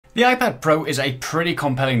The iPad Pro is a pretty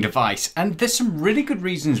compelling device, and there's some really good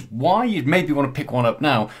reasons why you'd maybe want to pick one up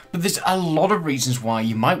now, but there's a lot of reasons why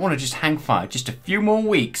you might want to just hang fire just a few more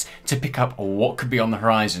weeks to pick up what could be on the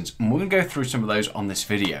horizons, and we're going to go through some of those on this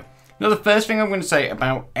video. Now, the first thing I'm going to say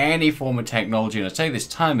about any form of technology, and I say this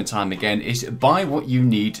time and time again, is buy what you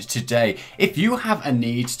need today. If you have a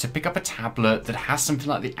need to pick up a tablet that has something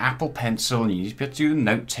like the Apple Pencil, and you need to be able to do the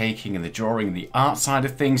note-taking and the drawing and the art side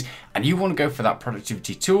of things, and you want to go for that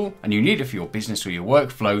productivity tool, and you need it for your business or your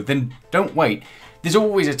workflow, then don't wait. There's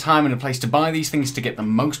always a time and a place to buy these things to get the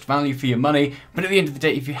most value for your money, but at the end of the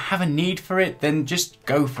day, if you have a need for it, then just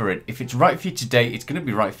go for it. If it's right for you today, it's going to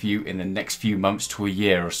be right for you in the next few months to a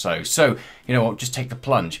year or so. So, you know what, just take the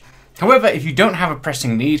plunge. However, if you don't have a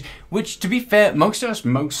pressing need, which to be fair, most of us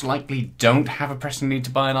most likely don't have a pressing need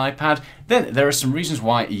to buy an iPad, then there are some reasons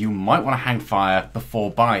why you might want to hang fire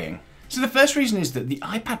before buying. So the first reason is that the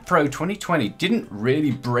iPad Pro 2020 didn't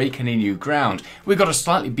really break any new ground. We got a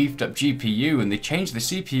slightly beefed up GPU and they changed the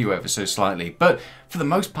CPU ever so slightly, but for the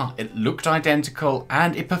most part it looked identical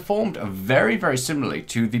and it performed very, very similarly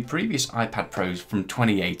to the previous iPad Pros from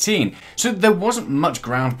 2018. So there wasn't much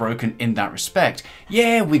ground broken in that respect.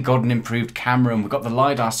 Yeah, we got an improved camera and we got the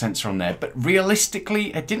LiDAR sensor on there, but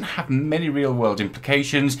realistically it didn't have many real world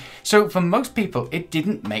implications. So for most people it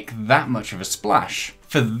didn't make that much of a splash.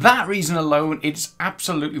 For that reason alone, it's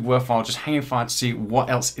absolutely worthwhile just hanging fire to see what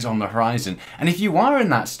else is on the horizon. And if you are in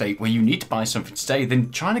that state where you need to buy something today,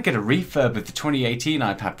 then trying to get a refurb of the 2018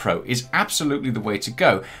 iPad Pro is absolutely the way to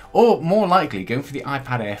go. Or more likely, going for the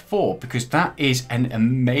iPad Air 4, because that is an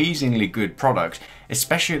amazingly good product,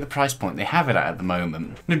 especially at the price point they have it at the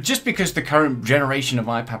moment. Now, just because the current generation of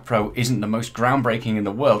iPad Pro isn't the most groundbreaking in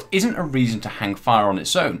the world, isn't a reason to hang fire on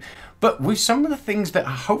its own. But with some of the things that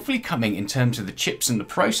are hopefully coming in terms of the chips and the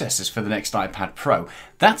processors for the next iPad Pro,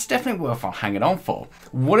 that's definitely worthwhile hanging on for.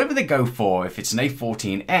 Whatever they go for, if it's an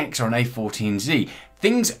A14X or an A14Z,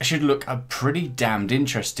 things should look pretty damned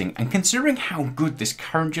interesting, and considering how good this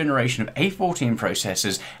current generation of A14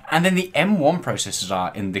 processors and then the M1 processors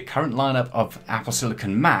are in the current lineup of Apple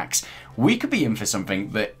Silicon Macs, we could be in for something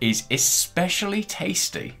that is especially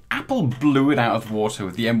tasty. Apple blew it out of the water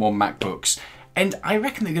with the M1 MacBooks, and I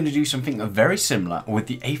reckon they're going to do something very similar with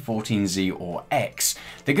the A14Z or X.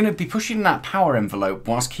 They're going to be pushing that power envelope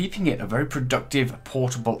whilst keeping it a very productive,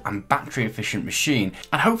 portable and battery efficient machine.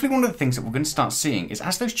 And hopefully one of the things that we're going to start seeing is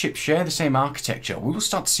as those chips share the same architecture, we will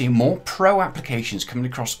start to see more Pro applications coming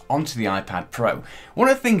across onto the iPad Pro. One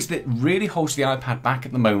of the things that really holds the iPad back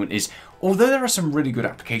at the moment is, although there are some really good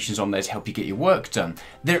applications on there to help you get your work done,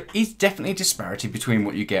 there is definitely a disparity between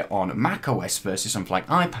what you get on macOS versus something like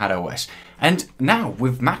iPadOS. And now,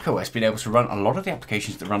 with macOS being able to run a lot of the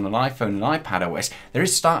applications that run on iPhone and iPadOS, there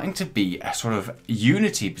is starting to be a sort of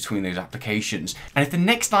unity between those applications. And if the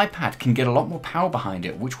next iPad can get a lot more power behind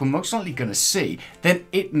it, which we're most likely going to see, then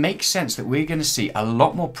it makes sense that we're going to see a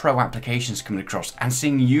lot more Pro applications coming across and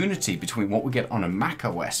seeing unity between what we get on a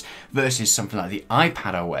macOS versus something like the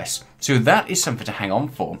iPadOS. So that is something to hang on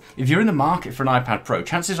for. If you're in the market for an iPad Pro,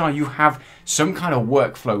 chances are you have some kind of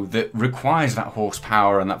workflow that requires that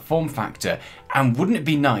horsepower and that form factor. And wouldn't it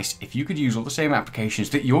be nice if you could use all the same applications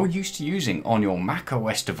that you're used to using on your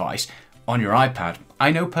macOS device on your iPad? I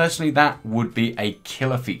know personally that would be a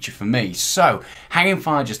killer feature for me. So hanging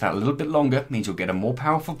fire just that little bit longer means you'll get a more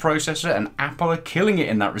powerful processor, and Apple are killing it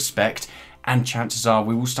in that respect. And chances are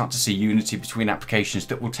we will start to see unity between applications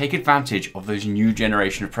that will take advantage of those new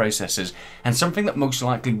generation of processors, and something that most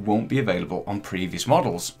likely won't be available on previous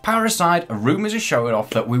models. Power aside, rumours are showing off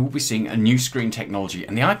that we will be seeing a new screen technology,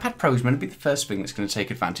 and the iPad Pro is going to be the first thing that's going to take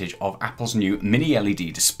advantage of Apple's new mini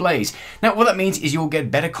LED displays. Now what that means is you'll get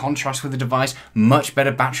better contrast with the device, much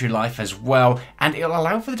better battery life as well, and it'll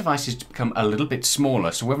allow for the devices to become a little bit smaller.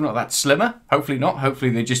 So whether or not that's slimmer, hopefully not, hopefully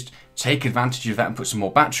they just take advantage of that and put some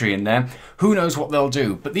more battery in there. Who knows what they'll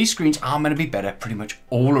do, but these screens are going to be better pretty much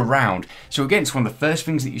all around. So again, it's one of the first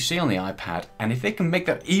things that you see on the iPad, and if they can make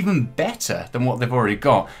that even better than what they've already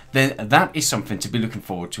got, then that is something to be looking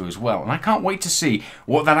forward to as well. And I can't wait to see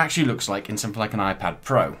what that actually looks like in something like an iPad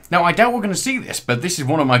Pro. Now, I doubt we're going to see this, but this is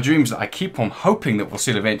one of my dreams that I keep on hoping that we'll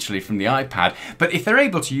see eventually from the iPad. But if they're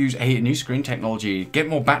able to use a new screen technology, get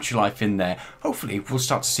more battery life in there, hopefully we'll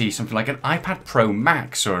start to see something like an iPad Pro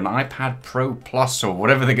Max or an iPad Pro Plus or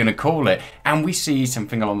whatever they're going to call it, and we see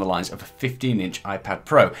something along the lines of a 15-inch iPad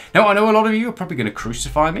Pro. Now, I know a lot of you are probably going to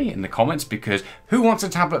crucify me in the comments because who wants a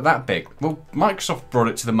tablet that big? Well, Microsoft brought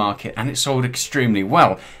it to the market and it sold extremely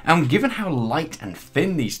well, and given how light and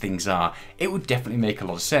thin these things are, it would definitely make a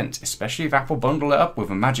lot of sense, especially if Apple bundle it up with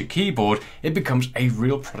a Magic Keyboard. It becomes a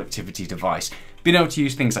real productivity device. being able to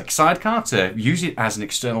use things like Sidecar to use it as an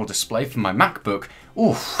external display for my MacBook.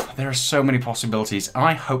 Oof, there are so many possibilities, and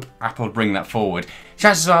I hope Apple bring that forward.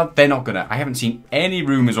 Chances are they're not gonna. I haven't seen any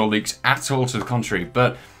rumors or leaks at all to the contrary,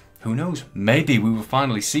 but who knows, maybe we will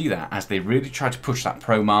finally see that as they really try to push that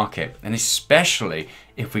Pro market, and especially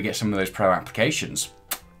if we get some of those Pro applications.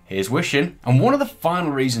 Here's wishing. And one of the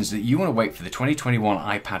final reasons that you want to wait for the 2021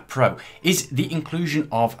 iPad Pro is the inclusion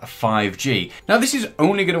of 5G. Now, this is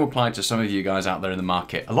only going to apply to some of you guys out there in the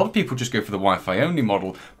market. A lot of people just go for the Wi-Fi only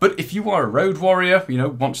model, but if you are a road warrior, you know,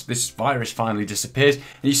 once this virus finally disappears, and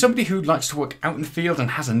you're somebody who likes to work out in the field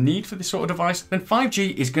and has a need for this sort of device, then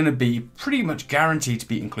 5G is going to be pretty much guaranteed to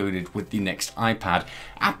be included with the next iPad.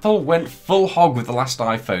 Apple went full hog with the last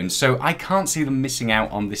iPhone, so I can't see them missing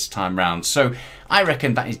out on this time round. So I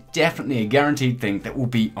reckon that is definitely a guaranteed thing that will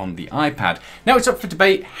be on the iPad. Now, it's up for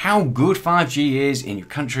debate how good 5G is in your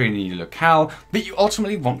country and in your locale, but you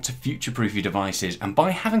ultimately want to future-proof your devices, and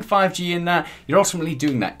by having 5G in that, you're ultimately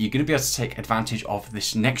doing that. You're going to be able to take advantage of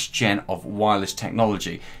this next gen of wireless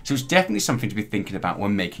technology. So it's definitely something to be thinking about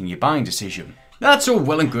when making your buying decision. That's all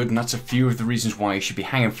well and good, and that's a few of the reasons why you should be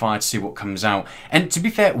hanging fire to see what comes out. And to be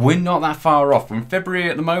fair, we're not that far off. We're in February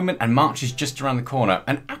at the moment, and March is just around the corner.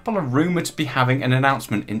 And Apple are rumoured to be having an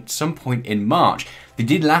announcement in some point in March. They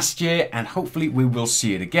did last year, and hopefully we will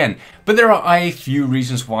see it again. But there are a few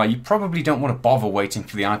reasons why you probably don't want to bother waiting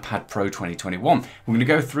for the iPad Pro 2021. We're going to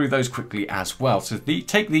go through those quickly as well, so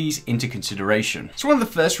take these into consideration. So one of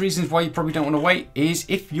the first reasons why you probably don't want to wait is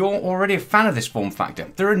if you're already a fan of this form factor.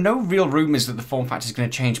 There are no real rumours that the form factor is going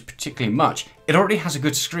to change particularly much. It already has a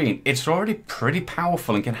good screen, it's already pretty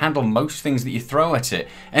powerful and can handle most things that you throw at it.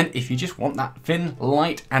 And if you just want that thin,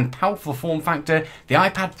 light and powerful form factor, the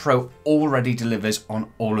iPad Pro already delivers on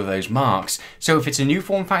all of those marks. So if it's a new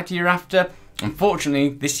form factor you're after, unfortunately,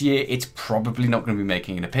 this year it's probably not going to be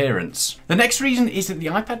making an appearance. The next reason is that the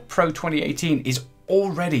iPad Pro 2018 is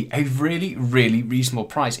already a really reasonable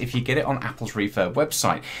price if you get it on Apple's refurb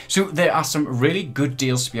website. So there are some really good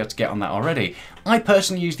deals to be able to get on that already. I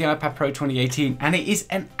personally use the iPad Pro 2018 and it is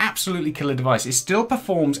an absolutely killer device. It still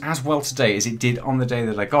performs as well today as it did on the day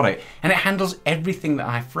that I got it, and it handles everything that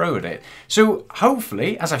I throw at it. So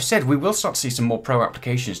hopefully, as I've said, we will start to see some more Pro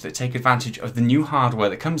applications that take advantage of the new hardware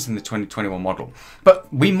that comes in the 2021 model.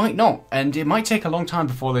 But we might not, and it might take a long time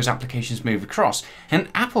before those applications move across, and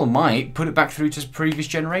Apple might put it back through to previous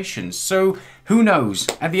generations. So who knows?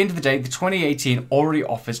 At the end of the day, the 2018 already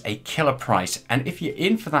offers a killer price, and if you're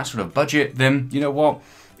in for that sort of budget, then you know what?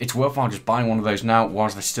 It's worthwhile just buying one of those now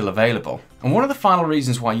whilst they're still available. And one of the final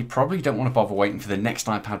reasons why you probably don't want to bother waiting for the next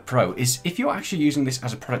iPad Pro is if you're actually using this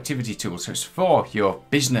as a productivity tool, so it's for your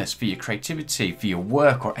business, for your creativity, for your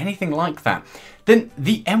work, or anything like that, then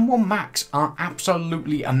the M1 Max are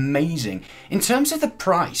absolutely amazing. In terms of the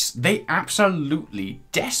price, they absolutely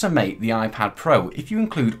decimate the iPad Pro if you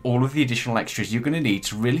include all of the additional extras you're going to need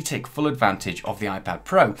to really take full advantage of the iPad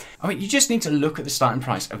Pro. I mean, you just need to look at the starting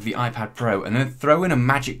price of the iPad Pro and then throw in a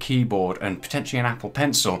Magic Keyboard and potentially an Apple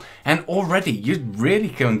Pencil, and already you're really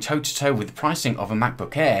going toe-to-toe with the pricing of a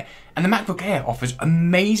MacBook Air. And the MacBook Air offers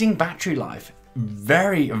amazing battery life,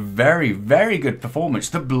 very good performance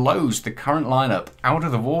that blows the current lineup out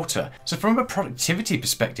of the water. So from a productivity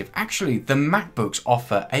perspective, actually the MacBooks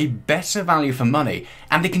offer a better value for money,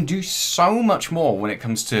 and they can do so much more when it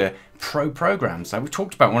comes to Pro programs. Like we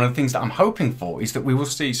talked about, one of the things that I'm hoping for is that we will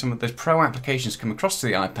see some of those Pro applications come across to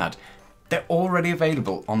the iPad. They're already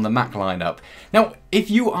available on the Mac lineup. Now, if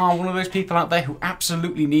you are one of those people out there who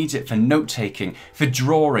absolutely needs it for note-taking, for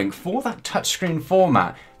drawing, for that touchscreen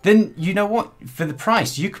format, then you know what? For the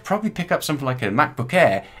price, you could probably pick up something like a MacBook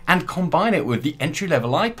Air and combine it with the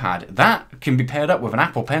entry-level iPad. That can be paired up with an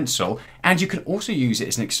Apple Pencil, and you can also use it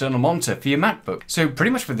as an external monitor for your MacBook. So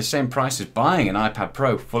pretty much for the same price as buying an iPad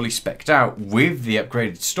Pro fully spec'd out with the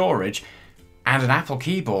upgraded storage, and an Apple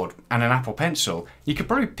keyboard and an Apple Pencil, you could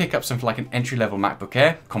probably pick up something like an entry-level MacBook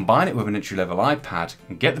Air, combine it with an entry-level iPad,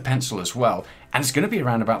 and get the Pencil as well, and it's going to be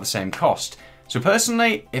around about the same cost. So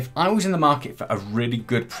personally, if I was in the market for a really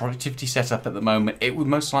good productivity setup at the moment, it would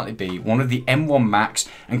most likely be one of the M1 Max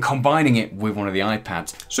and combining it with one of the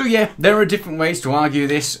iPads. So yeah, there are different ways to argue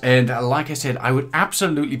this, and like I said, I would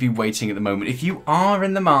absolutely be waiting at the moment. If you are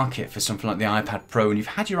in the market for something like the iPad Pro and you've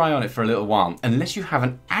had your eye on it for a little while, unless you have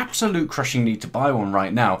an absolute crushing need to buy one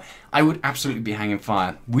right now, I would absolutely be hanging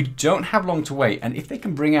fire. We don't have long to wait, and if they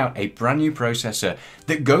can bring out a brand new processor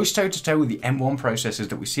that goes toe-to-toe with the M1 processors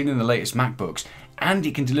that we've seen in the latest MacBooks, and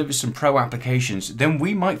it can deliver some pro applications, then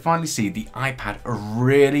we might finally see the iPad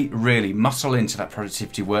really muscle into that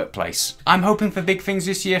productivity workplace. I'm hoping for big things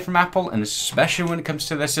this year from Apple, and especially when it comes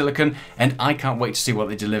to their silicon, and I can't wait to see what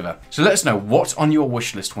they deliver. So let us know what's on your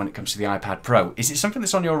wish list when it comes to the iPad Pro. Is it something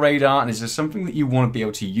that's on your radar, and is there something that you want to be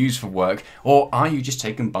able to use for work, or are you just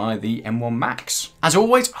taken by the M1 Max? As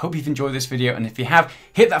always, I hope you've enjoyed this video, and if you have,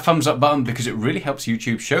 hit that thumbs up button because it really helps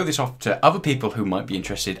YouTube show this off to other people who might be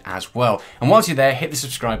interested as well. And whilst you're there, hit the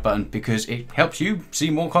subscribe button because it helps you see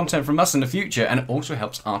more content from us in the future, and it also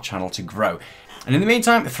helps our channel to grow. And in the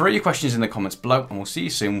meantime, throw your questions in the comments below, and we'll see you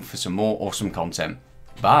soon for some more awesome content.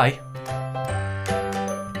 Bye!